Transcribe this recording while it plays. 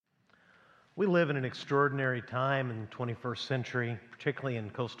We live in an extraordinary time in the 21st century, particularly in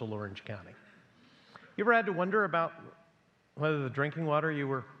coastal Orange County. You ever had to wonder about whether the drinking water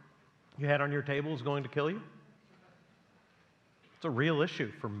you had on your table is going to kill you? It's a real issue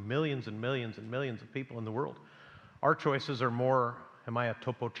for millions and millions and millions of people in the world. Our choices are more, am I a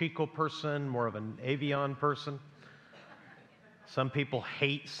Topo Chico person, more of an Evian person? Some people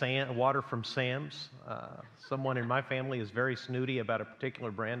hate water from Sam's. Someone in my family is very snooty about a particular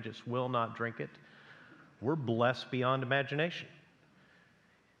brand, just will not drink it. We're blessed beyond imagination.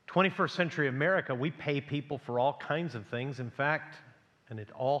 21st century America, we pay people for all kinds of things. In fact, and it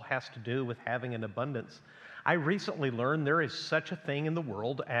all has to do with having an abundance. I recently learned there is such a thing in the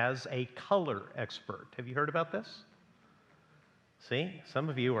world as a color expert. Have you heard about this? See, some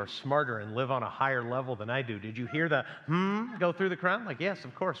of you are smarter and live on a higher level than I do. Did you hear the go through the crowd? Like, yes,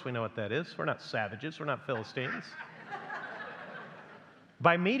 of course we know what that is. We're not savages. We're not Philistines.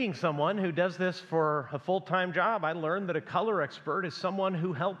 By meeting someone who does this for a full-time job, I learned that a color expert is someone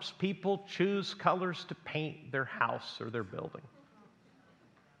who helps people choose colors to paint their house or their building.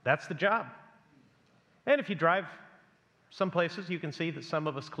 That's the job. And if you drive some places, you can see that some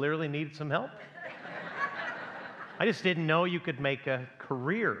of us clearly need some help. I just didn't know you could make a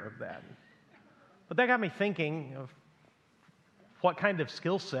career of that. But that got me thinking of what kind of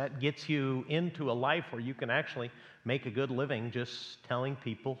skill set gets you into a life where you can actually make a good living just telling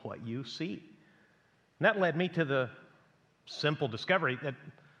people what you see. And that led me to the simple discovery that,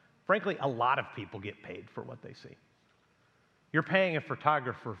 frankly, a lot of people get paid for what they see. You're paying a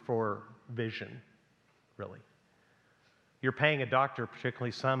photographer for vision, really. You're paying a doctor,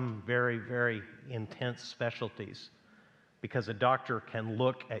 particularly some very, very intense specialties, because a doctor can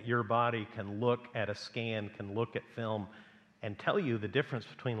look at your body, can look at a scan, can look at film, and tell you the difference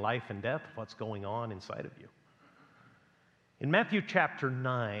between life and death, what's going on inside of you. In Matthew chapter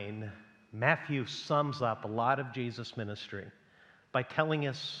 9, Matthew sums up a lot of Jesus' ministry by telling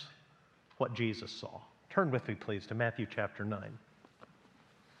us what Jesus saw. Turn with me, please, to Matthew chapter 9.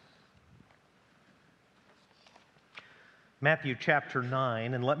 Matthew chapter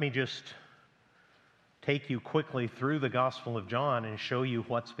 9, and let me just take you quickly through the Gospel of John and show you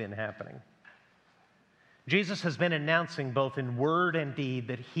what's been happening. Jesus has been announcing both in word and deed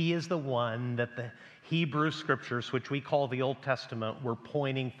that he is the one that the Hebrew Scriptures, which we call the Old Testament, were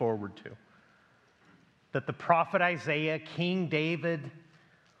pointing forward to. That the prophet Isaiah, King David,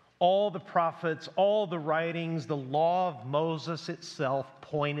 all the prophets, all the writings, the law of Moses itself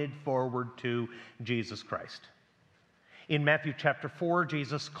pointed forward to Jesus Christ. In Matthew chapter 4,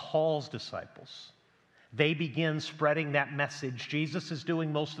 Jesus calls disciples. They begin spreading that message. Jesus is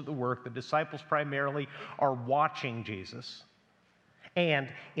doing most of the work. The disciples primarily are watching Jesus. And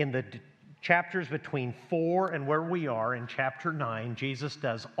in the chapters between 4 and where we are in chapter 9, Jesus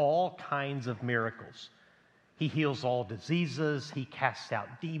does all kinds of miracles. He heals all diseases. He casts out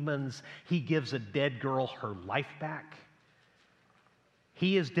demons. He gives a dead girl her life back.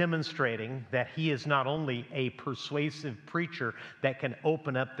 He is demonstrating that he is not only a persuasive preacher that can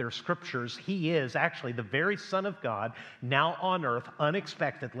open up their scriptures, he is actually the very Son of God now on earth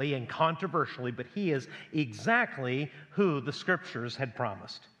unexpectedly and controversially, but he is exactly who the scriptures had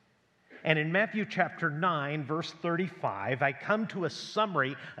promised. And in Matthew chapter 9, verse 35, I come to a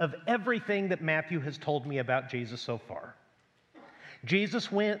summary of everything that Matthew has told me about Jesus so far.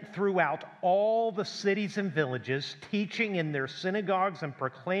 Jesus went throughout all the cities and villages, teaching in their synagogues and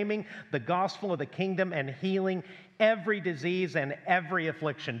proclaiming the gospel of the kingdom and healing every disease and every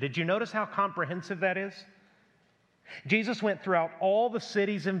affliction. Did you notice how comprehensive that is? Jesus went throughout all the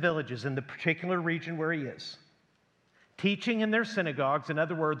cities and villages in the particular region where he is, teaching in their synagogues. In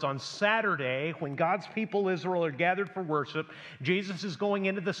other words, on Saturday, when God's people Israel are gathered for worship, Jesus is going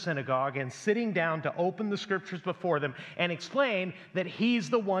into the synagogue and sitting down to open the scriptures before them and explain that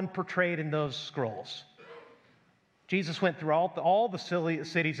he's the one portrayed in those scrolls. Jesus went through all the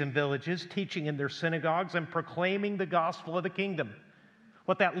cities and villages, teaching in their synagogues and proclaiming the gospel of the kingdom.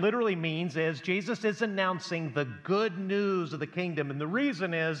 What that literally means is Jesus is announcing the good news of the kingdom, and the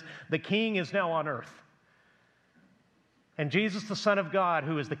reason is the king is now on earth. And Jesus, the Son of God,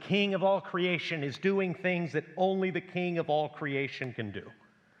 who is the King of all creation, is doing things that only the King of all creation can do.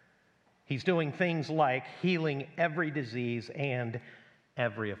 He's doing things like healing every disease and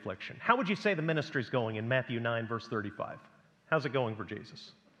every affliction. How would you say the ministry is going in Matthew 9, verse 35? How's it going for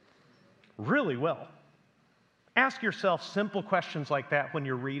Jesus? Really well. Ask yourself simple questions like that when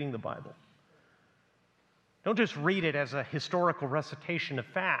you're reading the Bible. Don't just read it as a historical recitation of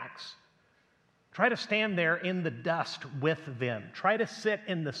facts. Try to stand there in the dust with them. Try to sit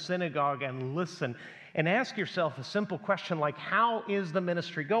in the synagogue and listen and ask yourself a simple question like, how is the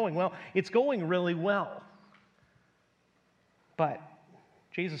ministry going? Well, it's going really well. But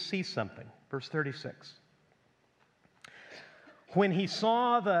Jesus sees something. Verse 36. When he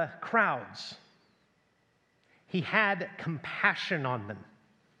saw the crowds, he had compassion on them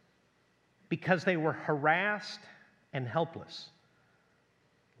because they were harassed and helpless,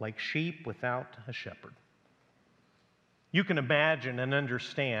 like sheep without a shepherd. You can imagine and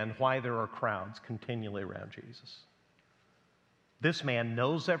understand why there are crowds continually around Jesus. This man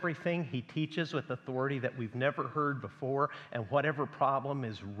knows everything. He teaches with authority that we've never heard before, and whatever problem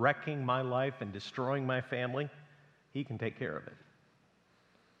is wrecking my life and destroying my family, he can take care of it.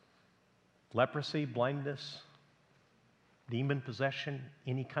 Leprosy, blindness, demon possession,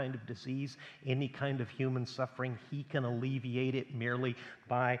 any kind of disease, any kind of human suffering, he can alleviate it merely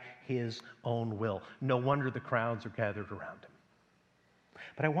by his own will. No wonder the crowds are gathered around him.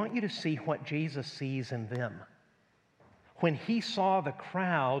 But I want you to see what Jesus sees in them. When he saw the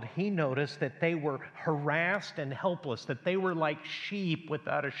crowd, he noticed that they were harassed and helpless, that they were like sheep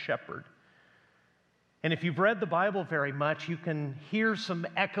without a shepherd. And if you've read the Bible very much, you can hear some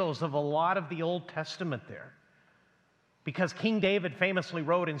echoes of a lot of the Old Testament there. Because King David famously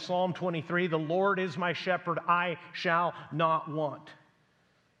wrote in Psalm 23, "The Lord is my shepherd, I shall not want."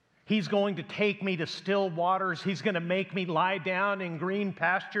 He's going to take me to still waters. He's going to make me lie down in green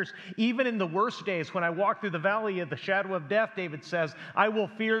pastures. Even in the worst days, when I walk through the valley of the shadow of death, David says, I will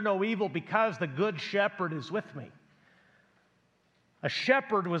fear no evil because the good shepherd is with me. A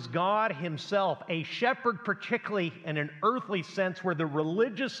shepherd was God himself. A shepherd, particularly in an earthly sense, were the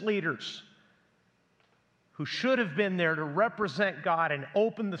religious leaders who should have been there to represent God and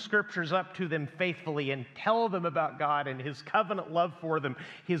open the scriptures up to them faithfully and tell them about God and his covenant love for them,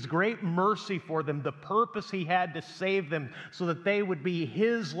 his great mercy for them, the purpose he had to save them so that they would be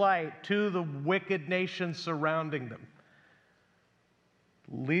his light to the wicked nations surrounding them.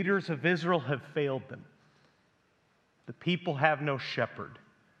 Leaders of Israel have failed them. The people have no shepherd.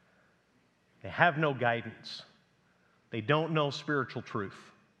 They have no guidance. They don't know spiritual truth.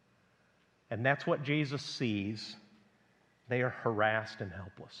 And that's what Jesus sees. They are harassed and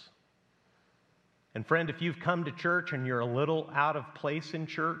helpless. And friend, if you've come to church and you're a little out of place in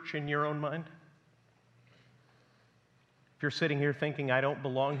church in your own mind, if you're sitting here thinking, I don't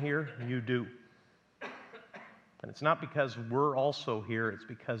belong here, you do. And it's not because we're also here, it's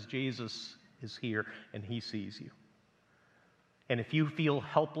because Jesus is here and he sees you. And if you feel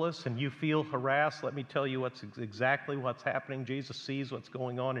helpless and you feel harassed, let me tell you exactly what's happening. Jesus sees what's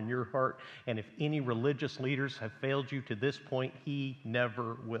going on in your heart. And if any religious leaders have failed you to this point, he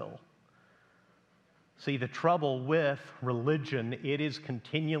never will. See, the trouble with religion, it is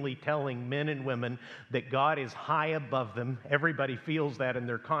continually telling men and women that God is high above them. Everybody feels that in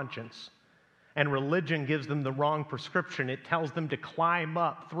their conscience. And religion gives them the wrong prescription. It tells them to climb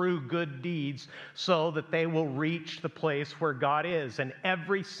up through good deeds so that they will reach the place where God is. And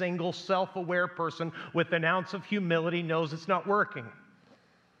every single self-aware person with an ounce of humility knows it's not working.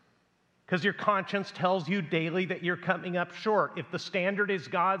 Because your conscience tells you daily that you're coming up short. If the standard is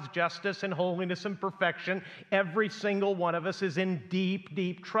God's justice and holiness and perfection, every single one of us is in deep,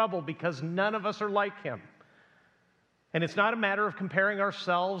 deep trouble because none of us are like him. And it's not a matter of comparing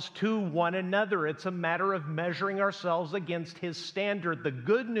ourselves to one another. It's a matter of measuring ourselves against his standard. The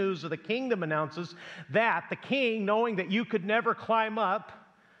good news of the kingdom announces that the king, knowing that you could never climb up,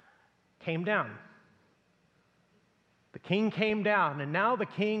 came down. The king came down, and now the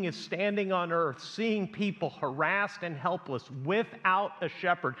king is standing on earth, seeing people harassed and helpless without a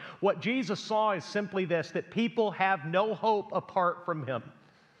shepherd. What Jesus saw is simply this, that people have no hope apart from him.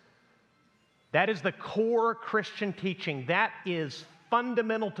 That is the core Christian teaching. That is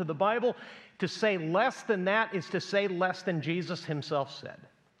fundamental to the Bible. To say less than that is to say less than Jesus himself said.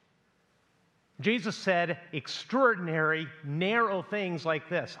 Jesus said extraordinary, narrow things like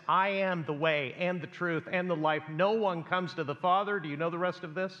this. I am the way and the truth and the life. No one comes to the Father. Do you know the rest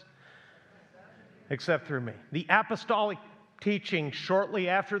of this? Except through me. The apostolic teaching shortly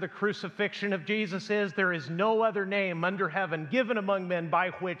after the crucifixion of Jesus is, there is no other name under heaven given among men by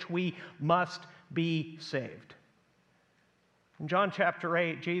which we must be saved. In John chapter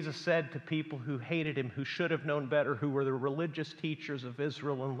 8, Jesus said to people who hated him, who should have known better, who were the religious teachers of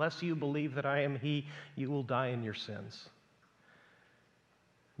Israel, unless you believe that I am he, you will die in your sins.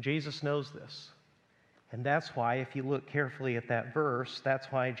 Jesus knows this. And that's why, if you look carefully at that verse, that's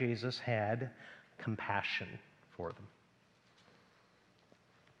why Jesus had compassion for them.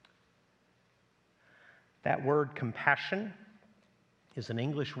 That word compassion is an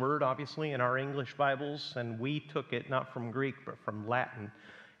English word, obviously, in our English Bibles, and we took it not from Greek, but from Latin.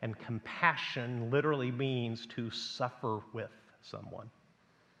 And compassion literally means to suffer with someone.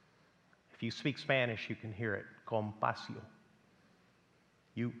 If you speak Spanish, you can hear it, compasio.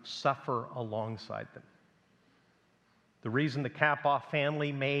 You suffer alongside them. The reason the Kapoff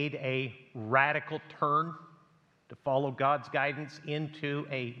family made a radical turn to follow God's guidance into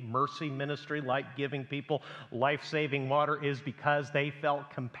a mercy ministry like giving people life-saving water is because they felt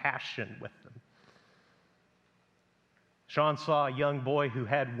compassion with them. Sean saw a young boy who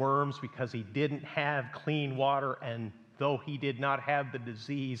had worms because he didn't have clean water, and though he did not have the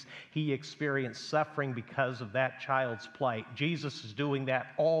disease, he experienced suffering because of that child's plight. Jesus is doing that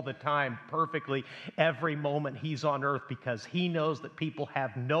all the time, perfectly, every moment he's on earth, because he knows that people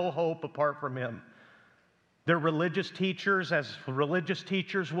have no hope apart from him. Their religious teachers, as religious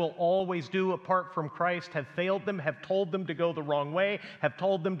teachers will always do apart from Christ, have failed them, have told them to go the wrong way, have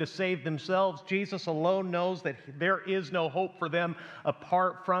told them to save themselves. Jesus alone knows that there is no hope for them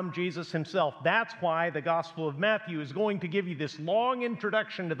apart from Jesus himself. That's why the Gospel of Matthew is going to give you this long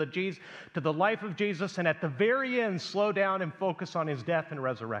introduction to the life of Jesus, and at the very end, slow down and focus on his death and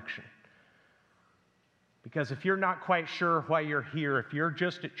resurrection. Because if you're not quite sure why you're here, if you're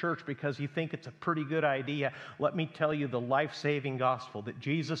just at church because you think it's a pretty good idea, let me tell you the life-saving gospel that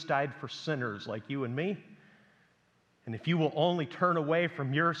Jesus died for sinners like you and me. And if you will only turn away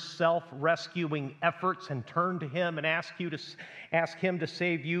from your self-rescuing efforts and turn to him and ask him to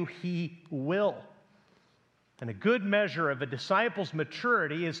save you, he will. And a good measure of a disciple's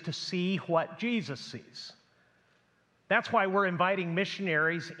maturity is to see what Jesus sees. That's why we're inviting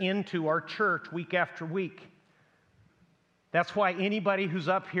missionaries into our church week after week. That's why anybody who's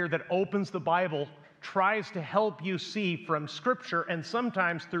up here that opens the Bible tries to help you see from Scripture, and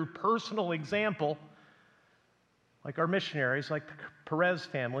sometimes through personal example, like our missionaries, like the Perez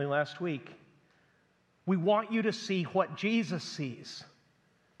family last week. We want you to see what Jesus sees.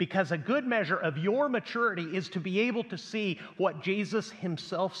 Because a good measure of your maturity is to be able to see what Jesus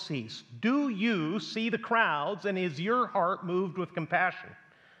himself sees. Do you see the crowds, and is your heart moved with compassion?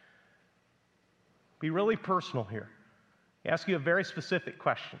 Be really personal here. I ask you a very specific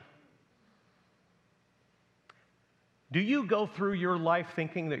question. Do you go through your life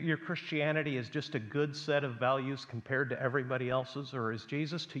thinking that your Christianity is just a good set of values compared to everybody else's, or is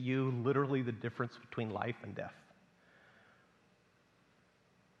Jesus to you literally the difference between life and death?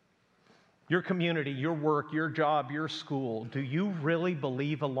 Your community, your work, your job, your school, do you really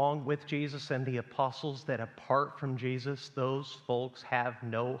believe along with Jesus and the apostles that apart from Jesus, those folks have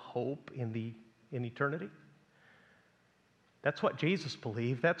no hope in eternity? That's what Jesus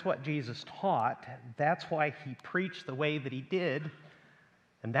believed. That's what Jesus taught. That's why he preached the way that he did.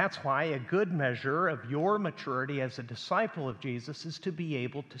 And that's why a good measure of your maturity as a disciple of Jesus is to be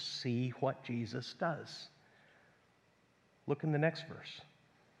able to see what Jesus does. Look in the next verse.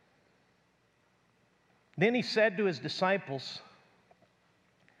 Then he said to his disciples,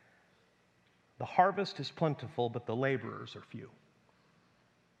 "The harvest is plentiful, but the laborers are few."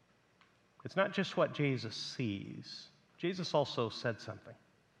 It's not just what Jesus sees. Jesus also said something.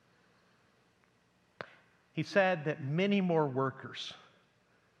 He said that many more workers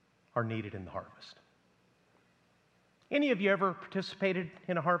are needed in the harvest. Any of you ever participated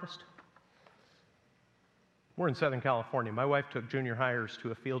in a harvest? We're in Southern California. My wife took junior hires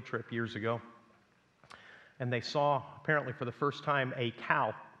to a field trip years ago. And they saw, apparently for the first time, a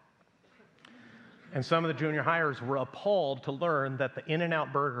cow. And some of the junior hires were appalled to learn that the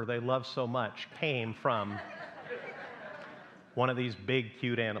In-N-Out burger they love so much came from one of these big,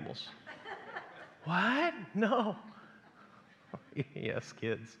 cute animals. What? No. Yes,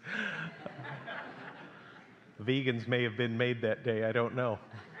 kids. Vegans may have been made that day, I don't know.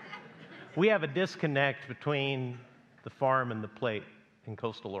 We have a disconnect between the farm and the plate in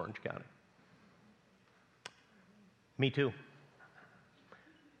coastal Orange County. Me too.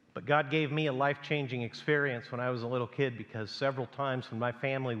 But God gave me a life-changing experience when I was a little kid, because several times when my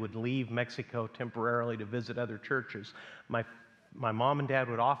family would leave Mexico temporarily to visit other churches, my mom and dad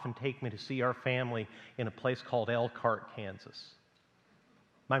would often take me to see our family in a place called Elkhart, Kansas.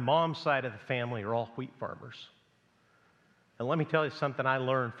 My mom's side of the family are all wheat farmers. And let me tell you something I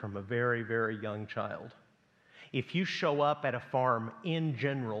learned from a very, very young child. If you show up at a farm in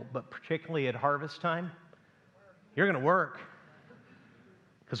general, but particularly at harvest time, you're going to work.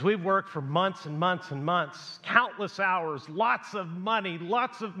 Because we've worked for months and months and months, countless hours, lots of money,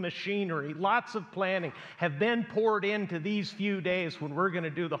 lots of machinery, lots of planning have been poured into these few days when we're going to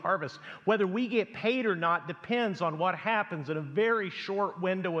do the harvest. Whether we get paid or not depends on what happens in a very short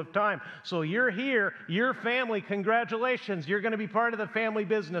window of time. So you're here, your family, congratulations, you're going to be part of the family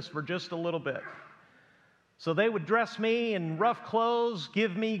business for just a little bit. So they would dress me in rough clothes,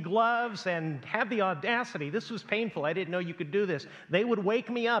 give me gloves, and have the audacity. This was painful. I didn't know you could do this. They would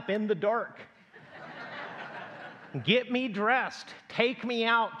wake me up in the dark, get me dressed, take me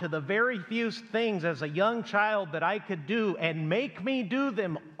out to the very few things as a young child that I could do, and make me do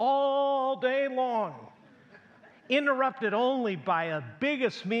them all day long, interrupted only by the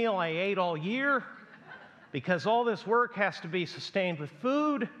biggest meal I ate all year, because all this work has to be sustained with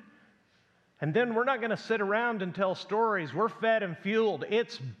food. And then we're not going to sit around and tell stories. We're fed and fueled.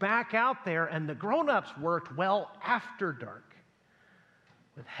 It's back out there, and the grown-ups worked well after dark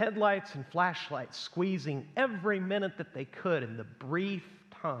with headlights and flashlights, squeezing every minute that they could in the brief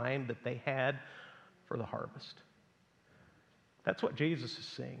time that they had for the harvest. That's what Jesus is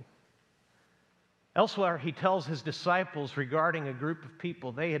saying. Elsewhere, he tells his disciples regarding a group of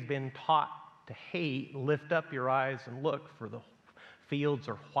people they had been taught to hate, lift up your eyes and look, for the fields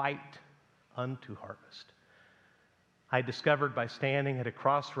are white unto harvest. I discovered by standing at a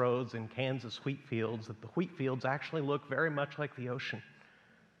crossroads in Kansas wheat fields that the wheat fields actually look very much like the ocean.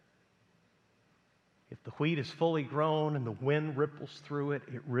 If the wheat is fully grown and the wind ripples through it,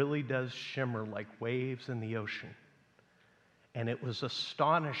 it really does shimmer like waves in the ocean. And it was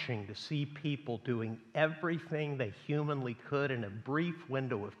astonishing to see people doing everything they humanly could in a brief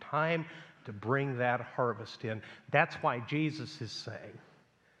window of time to bring that harvest in. That's why Jesus is saying,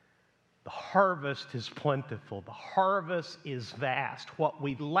 the harvest is plentiful. The harvest is vast. What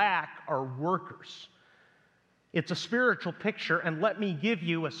we lack are workers. It's a spiritual picture, and let me give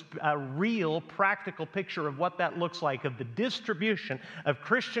you a real, practical picture of what that looks like, of the distribution of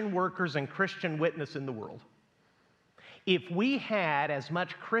Christian workers and Christian witness in the world. If we had as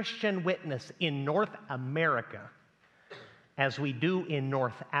much Christian witness in North America as we do in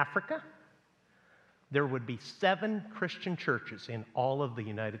North Africa, there would be 7 Christian churches in all of the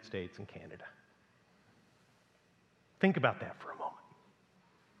United States and Canada. Think about that for a moment.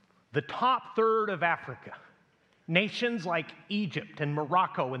 The top third of Africa, nations like Egypt and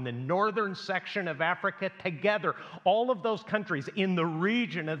Morocco in the northern section of Africa together, all of those countries in the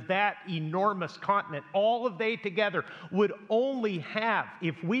region of that enormous continent, all of they together would only have,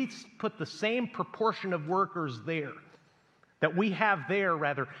 if we put the same proportion of workers there, that we have there,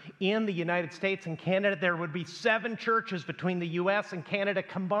 rather, in the United States and Canada, there would be 7 churches between the U.S. and Canada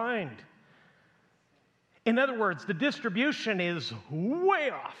combined. In other words, the distribution is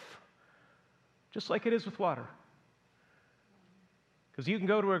way off, just like it is with water. Because you can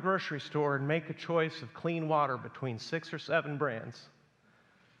go to a grocery store and make a choice of clean water between 6 or 7 brands.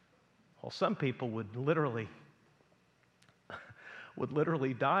 Well, some people would literally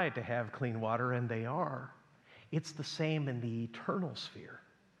die to have clean water, and they are. It's the same in the eternal sphere.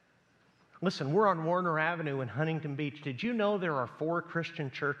 Listen, we're on Warner Avenue in Huntington Beach. Did you know there are 4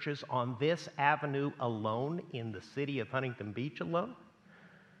 Christian churches on this avenue alone in the city of Huntington Beach alone?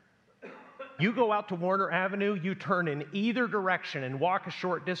 You go out to Warner Avenue, you turn in either direction and walk a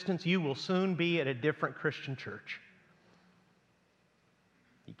short distance, you will soon be at a different Christian church.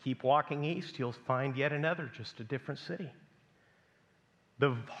 You keep walking east, you'll find yet another, just a different city.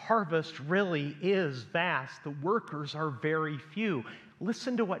 The harvest really is vast. The workers are very few.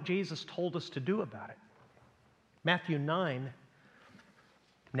 Listen to what Jesus told us to do about it. Matthew 9,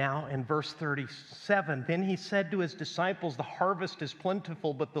 now in verse 37, then he said to his disciples, the harvest is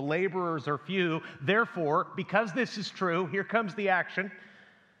plentiful, but the laborers are few. Therefore, because this is true, here comes the action.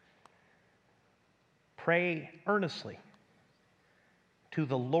 Pray earnestly to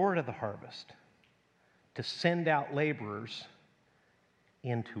the Lord of the harvest to send out laborers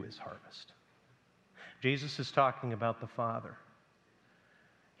into his harvest. Jesus is talking about the Father.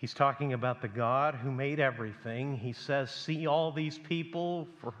 He's talking about the God who made everything. He says, see all these people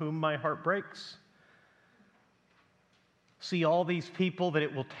for whom my heart breaks. See all these people that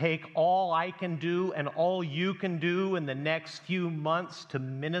it will take all I can do and all you can do in the next few months to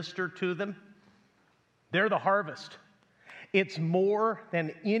minister to them. They're the harvest. It's more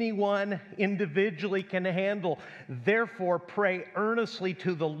than anyone individually can handle. Therefore, pray earnestly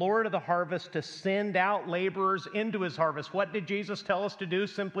to the Lord of the harvest to send out laborers into his harvest. What did Jesus tell us to do?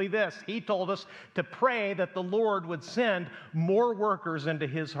 Simply this. He told us to pray that the Lord would send more workers into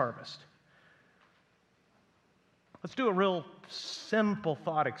his harvest. Let's do a real simple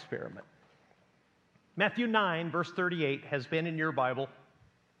thought experiment. Matthew 9, verse 38 has been in your Bible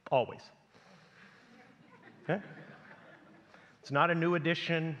Always. Okay? It's not a new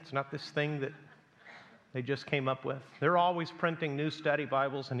edition. It's not this thing that they just came up with. They're always printing new study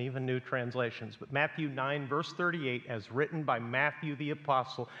Bibles and even new translations. But Matthew 9, verse 38, as written by Matthew the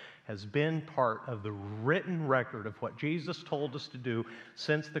Apostle, has been part of the written record of what Jesus told us to do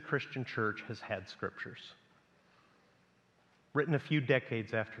since the Christian church has had scriptures. Written a few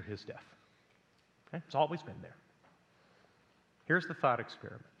decades after his death. Okay? It's always been there. Here's the thought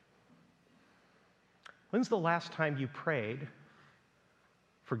experiment. When's the last time you prayed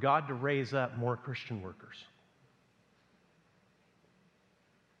for God to raise up more Christian workers?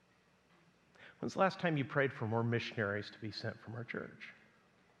 When's the last time you prayed for more missionaries to be sent from our church?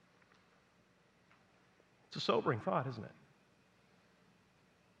 It's a sobering thought, isn't it?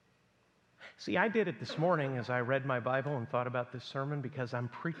 See, I did it this morning as I read my Bible and thought about this sermon because I'm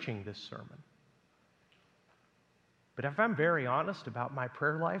preaching this sermon. But if I'm very honest about my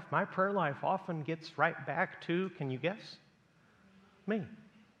prayer life often gets right back to, can you guess? Me.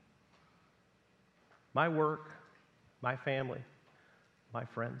 My work, my family, my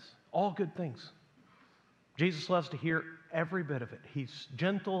friends, all good things. Jesus loves to hear every bit of it. He's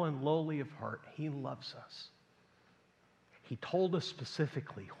gentle and lowly of heart. He loves us. He told us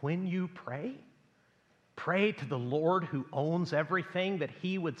specifically, when you pray, pray to the Lord who owns everything, that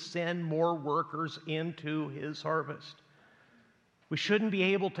he would send more workers into his harvest. We shouldn't be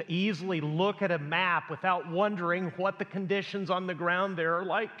able to easily look at a map without wondering what the conditions on the ground there are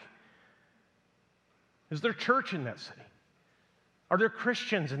like. Is there church in that city? Are there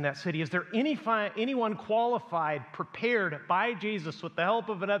Christians in that city? Is there anyone qualified, prepared by Jesus with the help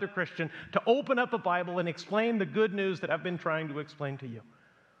of another Christian to open up a Bible and explain the good news that I've been trying to explain to you?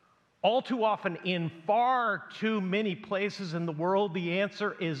 All too often, in far too many places in the world, the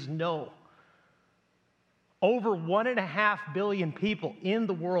answer is no. Over 1.5 billion people in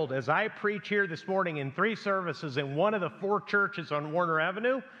the world, as I preach here this morning in 3 services in one of the 4 churches on Warner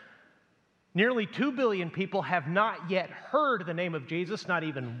Avenue, nearly 2 billion people have not yet heard the name of Jesus, not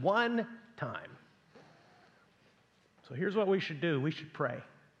even one time. So here's what we should do. We should pray.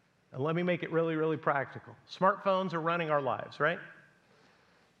 And let me make it really, really practical. Smartphones are running our lives, right?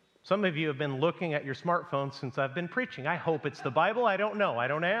 Some of you have been looking at your smartphones since I've been preaching. I hope it's the Bible. I don't know. I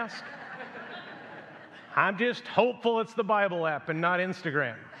don't ask. I'm just hopeful it's the Bible app and not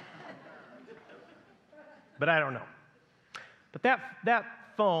Instagram. But I don't know. But that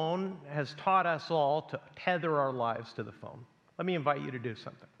phone has taught us all to tether our lives to the phone. Let me invite you to do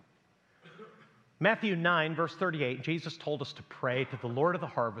something. Matthew 9, verse 38, Jesus told us to pray to the Lord of the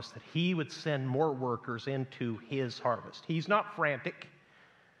harvest that he would send more workers into his harvest. He's not frantic.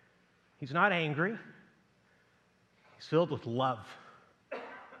 He's not angry. He's filled with love,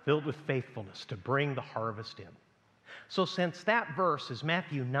 filled with faithfulness to bring the harvest in. So since that verse is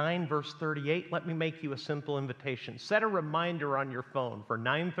Matthew 9, verse 38, let me make you a simple invitation. Set a reminder on your phone for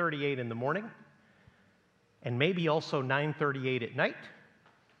 9:38 in the morning, and maybe also 9:38 at night,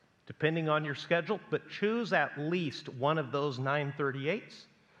 depending on your schedule, but choose at least one of those 9:38s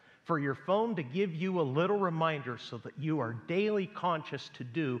for your phone to give you a little reminder so that you are daily conscious to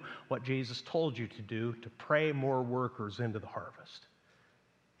do what Jesus told you to do, to pray more workers into the harvest.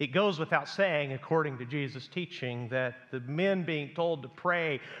 It goes without saying, according to Jesus' teaching, that the men being told to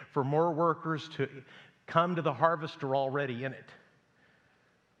pray for more workers to come to the harvest are already in it.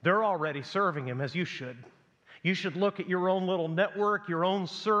 They're already serving him, as you should. You should look at your own little network, your own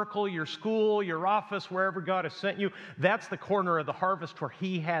circle, your school, your office, wherever God has sent you. That's the corner of the harvest where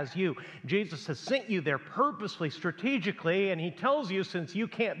he has you. Jesus has sent you there purposely, strategically, and he tells you, since you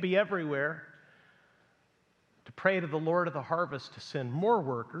can't be everywhere, to pray to the Lord of the harvest to send more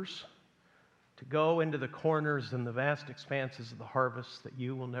workers to go into the corners and the vast expanses of the harvest that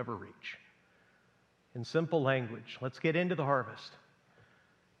you will never reach. In simple language, let's get into the harvest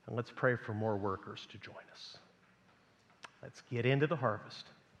and let's pray for more workers to join us. Let's get into the harvest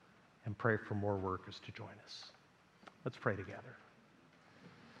and pray for more workers to join us. Let's pray together.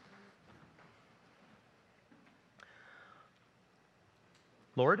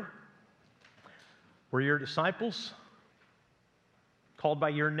 Lord, we're your disciples, called by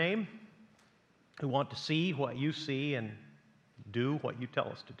your name, who want to see what you see and do what you tell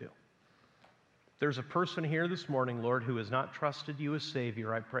us to do. There's a person here this morning, Lord, who has not trusted you as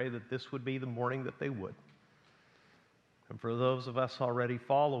Savior. I pray that this would be the morning that they would. And for those of us already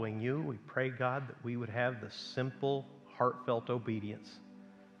following you, we pray, God, that we would have the simple, heartfelt obedience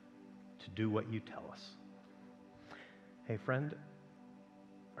to do what you tell us. Hey, friend,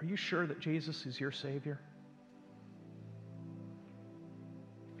 are you sure that Jesus is your Savior?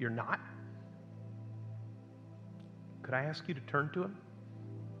 If you're not, could I ask you to turn to him?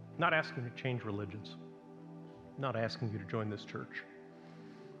 Not asking you to change religions. Not asking you to join this church.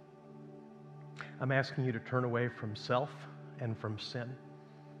 I'm asking you to turn away from self and from sin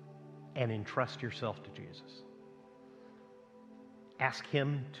and entrust yourself to Jesus. Ask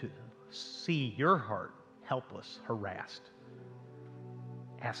him to see your heart helpless, harassed.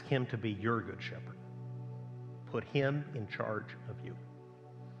 Ask him to be your good shepherd. Put him in charge of you.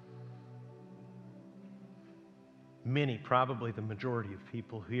 Many, probably the majority of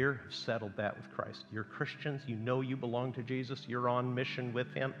people here, have settled that with Christ. You're Christians. You know you belong to Jesus. You're on mission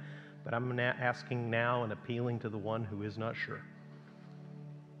with him. But I'm asking now and appealing to the one who is not sure.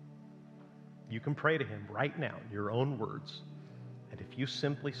 You can pray to him right now in your own words. And if you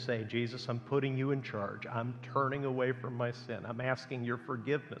simply say, Jesus, I'm putting you in charge. I'm turning away from my sin. I'm asking your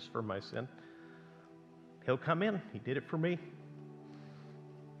forgiveness for my sin. He'll come in. He did it for me.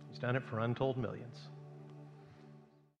 He's done it for untold millions.